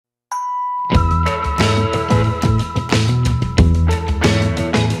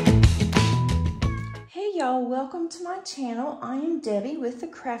welcome to my channel. I am Debbie with the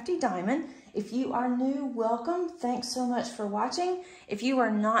Crafty Diamond. If you are new, welcome. Thanks so much for watching. If you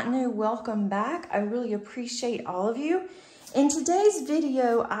are not new, welcome back. I really appreciate all of you. In today's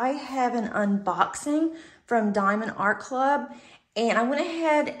video, I have an unboxing from Diamond Art Club, and I went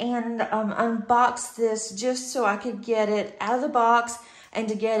ahead and unboxed this just so I could get it out of the box and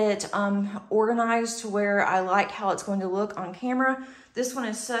to get it organized to where I like how it's going to look on camera. This one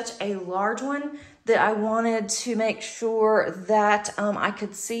is such a large one that I wanted to make sure that I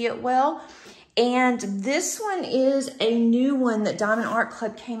could see it well. And this one is a new one that Diamond Art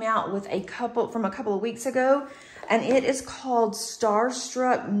Club came out with a couple of weeks ago. And it is called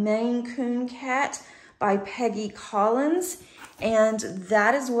Starstruck Maine Coon Cat by Peggy Collins. And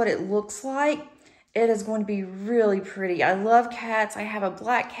that is what it looks like. It is going to be really pretty. I love cats. I have a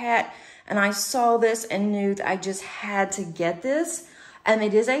black cat, and I saw this and knew that I just had to get this.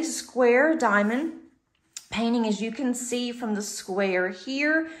 It is a square diamond painting, as you can see from the square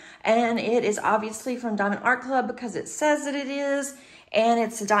here. And it is obviously from Diamond Art Club because it says that it is. And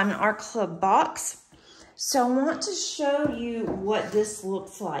it's a Diamond Art Club box. So I want to show you what this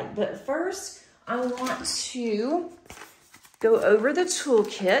looks like. But first, I want to go over the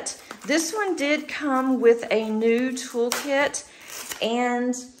toolkit. This one did come with a new toolkit,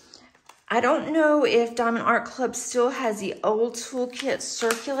 and I don't know if Diamond Art Club still has the old toolkit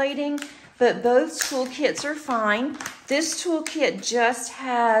circulating, but both toolkits are fine. This toolkit just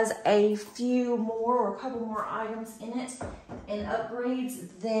has a few more or a couple more items in it and upgrades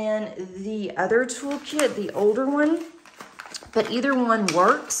than the other toolkit, the older one, but either one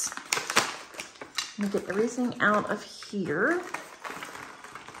works. Let me get everything out of here.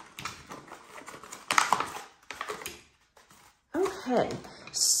 Okay,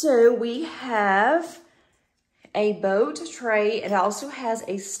 so we have a bow to tray. It also has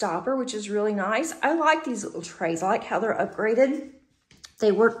a stopper, which is really nice. I like these little trays. I like how they're upgraded.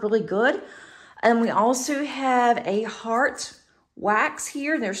 They work really good. And we also have a heart wax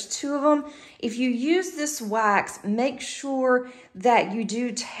here. There's two of them. If you use this wax, make sure that you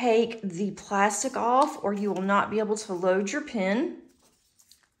do take the plastic off or you will not be able to load your pen.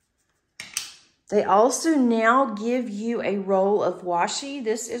 They also now give you a roll of washi.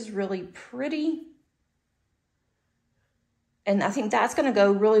 This is really pretty. And I think that's going to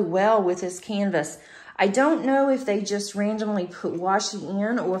go really well with this canvas. I don't know if they just randomly put washi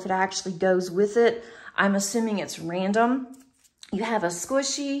in or if it actually goes with it. I'm assuming it's random. You have a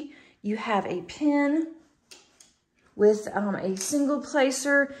squishy, you have a pin with a single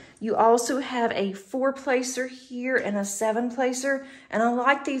placer. You also have a 4-placer here and a 7-placer. And I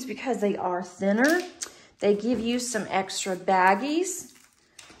like these because they are thinner. They give you some extra baggies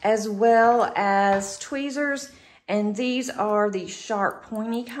as well as tweezers. And these are the sharp,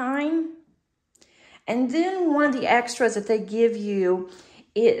 pointy kind. And then one of the extras that they give you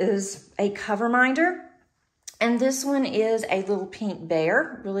is a cover minder. And this one is a little pink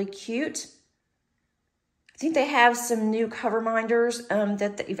bear, really cute. I think they have some new cover minders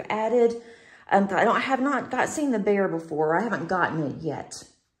that they've added. I have not seen the bear before. I haven't gotten it yet.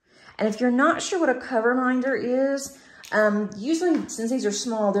 And if you're not sure what a cover minder is, usually since these are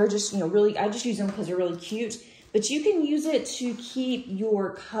small, they're just, really, I just use them because they're really cute. But you can use it to keep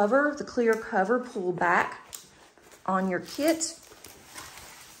your cover, the clear cover, pulled back on your kit.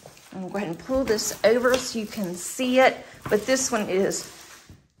 I'm going to go ahead and pull this over so you can see it. But this one is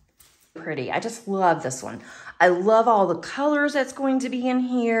pretty. I just love this one. I love all the colors that's going to be in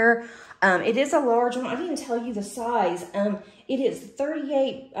here. It is a large one. I didn't even tell you the size. It is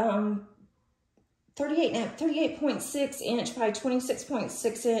 38.6 inch by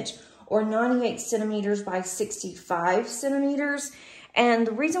 26.6 inch or 98 centimeters by 65 centimeters. And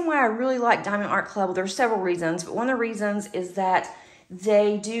the reason why I really like Diamond Art Club, well, there's several reasons, but one of the reasons is that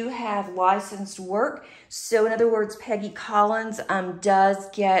they do have licensed work. So in other words, Peggy Collins does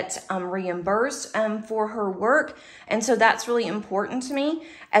get reimbursed for her work. And so that's really important to me.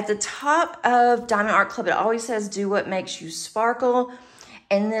 At the top of Diamond Art Club, it always says, do what makes you sparkle.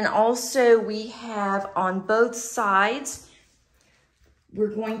 And then also we have on both sides, we're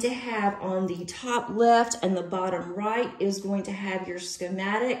going to have on the top left and the bottom right is going to have your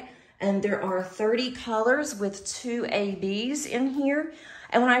schematic. And there are 30 colors with 2 ABs in here.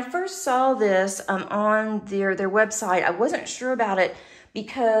 And when I first saw this on their website, I wasn't sure about it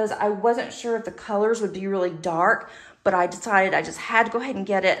because I wasn't sure if the colors would be really dark, but I decided I just had to go ahead and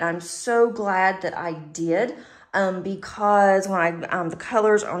get it. And I'm so glad that I did because when the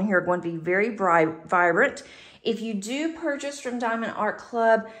colors on here are going to be very bright, vibrant. If you do purchase from Diamond Art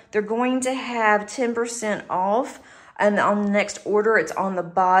Club, they're going to have 10% off And on the next order, it's on the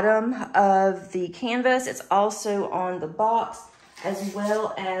bottom of the canvas. It's also on the box, as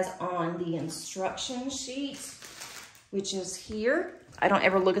well as on the instruction sheet, which is here. I don't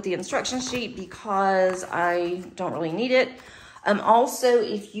ever look at the instruction sheet because I don't really need it. Also,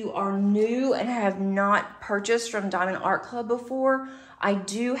 if you are new and have not purchased from Diamond Art Club before, I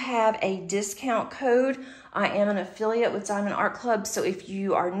do have a discount code. I am an affiliate with Diamond Art Club, so if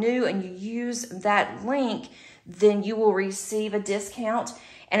you are new and you use that link, then you will receive a discount.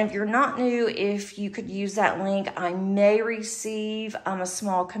 And if you're not new, if you could use that link, I may receive a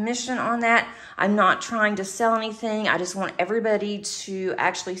small commission on that. I'm not trying to sell anything. I just want everybody to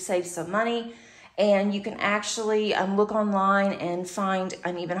actually save some money. And you can actually look online and find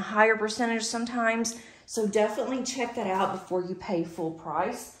an even higher percentage sometimes. So definitely check that out before you pay full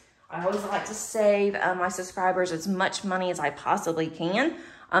price. I always like to save my subscribers as much money as I possibly can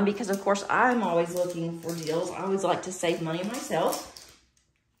because, of course, I'm always looking for deals. I always like to save money myself.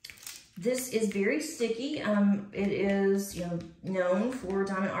 This is very sticky. It is, known for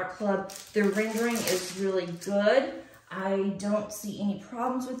Diamond Art Club. Their rendering is really good. I don't see any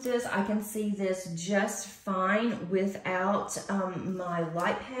problems with this. I can see this just fine without my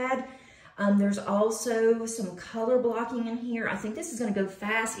light pad. There's also some color blocking in here. I think this is going to go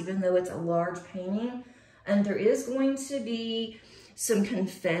fast even though it's a large painting. And there is going to be some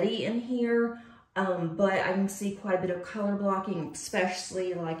confetti in here, but I can see quite a bit of color blocking,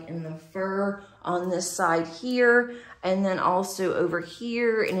 especially like in the fur on this side here. And then also over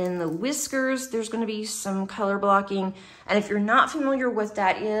here and in the whiskers, there's going to be some color blocking. And if you're not familiar with what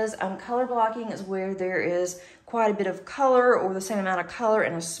that is, color blocking is where there is quite a bit of color or the same amount of color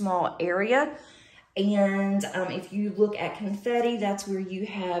in a small area. And if you look at confetti, that's where you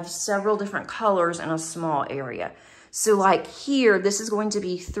have several different colors in a small area. So like here, this is going to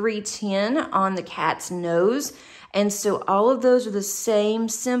be 310 on the cat's nose. And so all of those are the same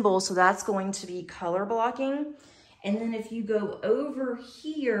symbol. So that's going to be color blocking. And then if you go over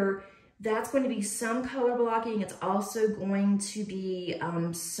here, that's going to be some color blocking. It's also going to be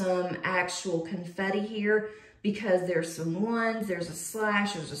some actual confetti here because there's some ones, there's a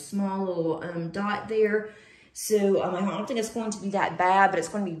slash, there's a small little dot there. So I don't think it's going to be that bad, but it's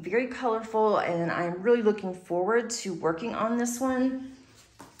going to be very colorful, and I'm really looking forward to working on this one.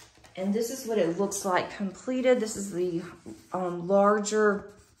 And this is what it looks like completed. This is the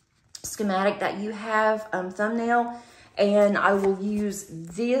larger schematic that you have, thumbnail, and I will use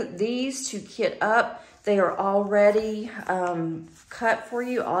these to kit up. They are already cut for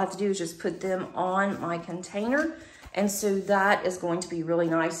you. All I have to do is just put them on my container, and so that is going to be really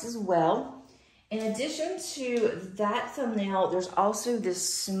nice as well. In addition to that thumbnail, there's also this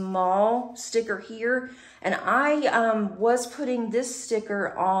small sticker here, and I was putting this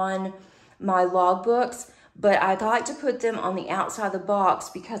sticker on my logbooks, but I'd like to put them on the outside of the box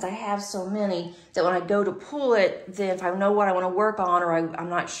because I have so many that when I go to pull it, then if I know what I want to work on or I'm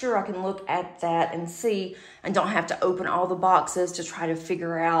not sure, I can look at that and see and don't have to open all the boxes to try to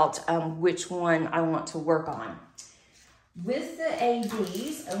figure out which one I want to work on. With the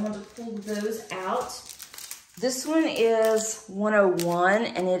ABs, I want to pull those out. This one is 101,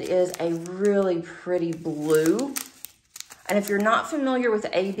 and it is a really pretty blue. And if you're not familiar with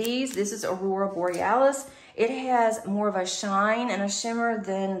the ABs, this is Aurora Borealis. It has more of a shine and a shimmer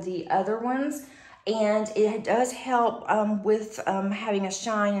than the other ones, and it does help with having a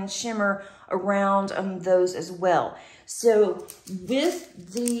shine and shimmer around those as well. So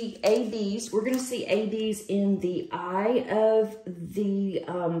with the ABs, we're going to see ABs in the eye of the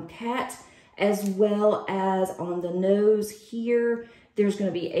cat, as well as on the nose here. There's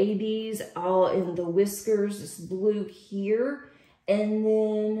going to be ABs all in the whiskers, this blue here. And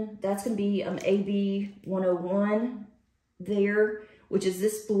then that's going to be AB 101 there, which is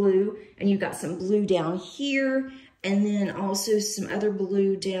this blue. And you've got some blue down here, and then also some other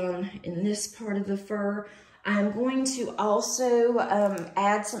blue down in this part of the fur. I'm going to also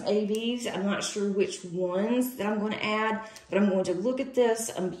add some ABs. I'm not sure which ones that I'm going to add, but I'm going to look at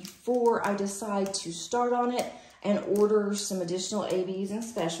this before I decide to start on it and order some additional ABs and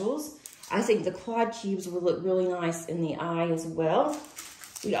specials. I think the quad cubes will look really nice in the eye as well.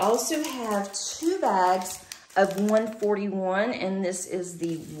 We also have 2 bags of 141, and this is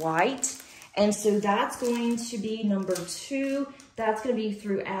the white. And so that's going to be number 2. That's going to be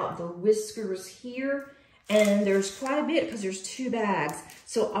throughout the whiskers here. And there's quite a bit because there's 2 bags.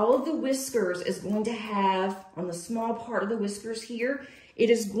 So all of the whiskers is going to have, on the small part of the whiskers here, it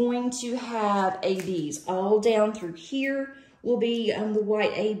is going to have ABs. All down through here will be the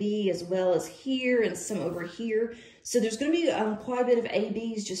white AB, as well as here and some over here. So there's going to be quite a bit of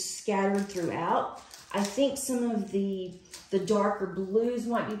ABs just scattered throughout. I think some of the darker blues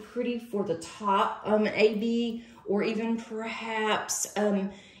might be pretty for the top AB, or even perhaps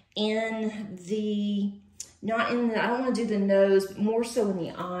in the, not in the, I don't want to do the nose, but more so in the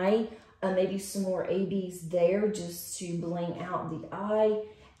eye. Maybe some more ABs there just to bling out the eye.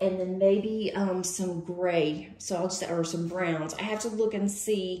 And then maybe some gray, so I'll just, or some browns. I have to look and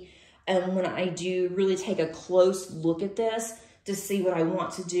see when I do really take a close look at this to see what I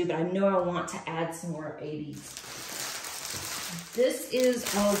want to do, but I know I want to add some more ABs. This is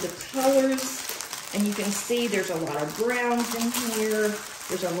all the colors, and you can see there's a lot of browns in here.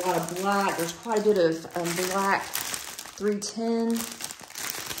 There's a lot of black. There's quite a bit of black 310.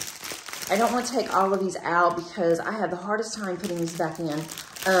 I don't want to take all of these out because I have the hardest time putting these back in.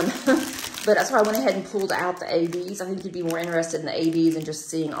 But that's why I went ahead and pulled out the ABs. I think you'd be more interested in the ABs than just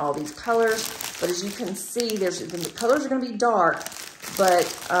seeing all these colors. But as you can see, the colors are going to be dark, but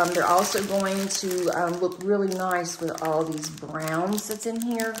they're also going to look really nice with all these browns that's in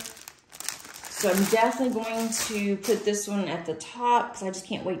here. So I'm definitely going to put this one at the top because I just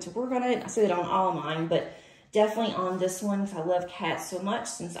can't wait to work on it. I say that on all of mine, but definitely on this one because I love cats so much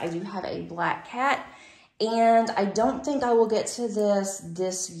since I do have a black cat. And I don't think I will get to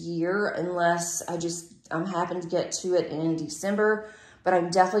this year unless I just happen to get to it in December. But I'm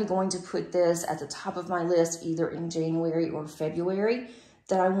definitely going to put this at the top of my list either in January or February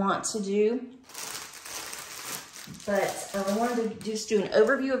that I want to do. But I wanted to just do an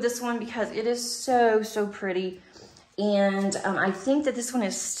overview of this one because it is so, so pretty. And I think that this one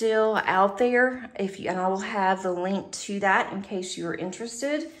is still out there, and I will have the link to that in case you're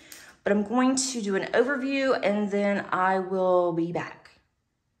interested. But I'm going to do an overview and then I will be back.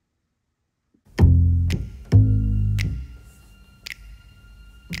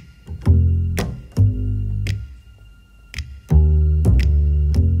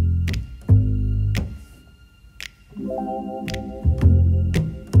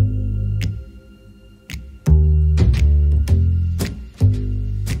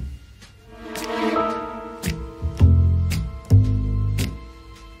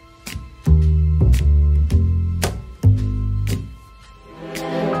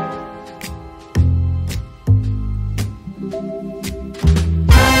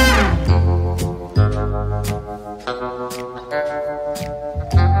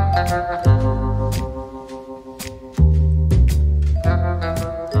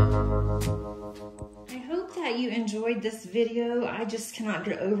 This video, I just cannot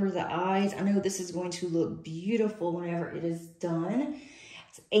get over the eyes. I know this is going to look beautiful whenever it is done,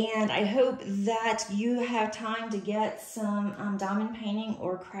 and I hope that you have time to get some diamond painting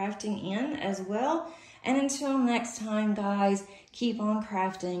or crafting in as well. And until next time, guys, keep on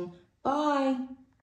crafting. Bye.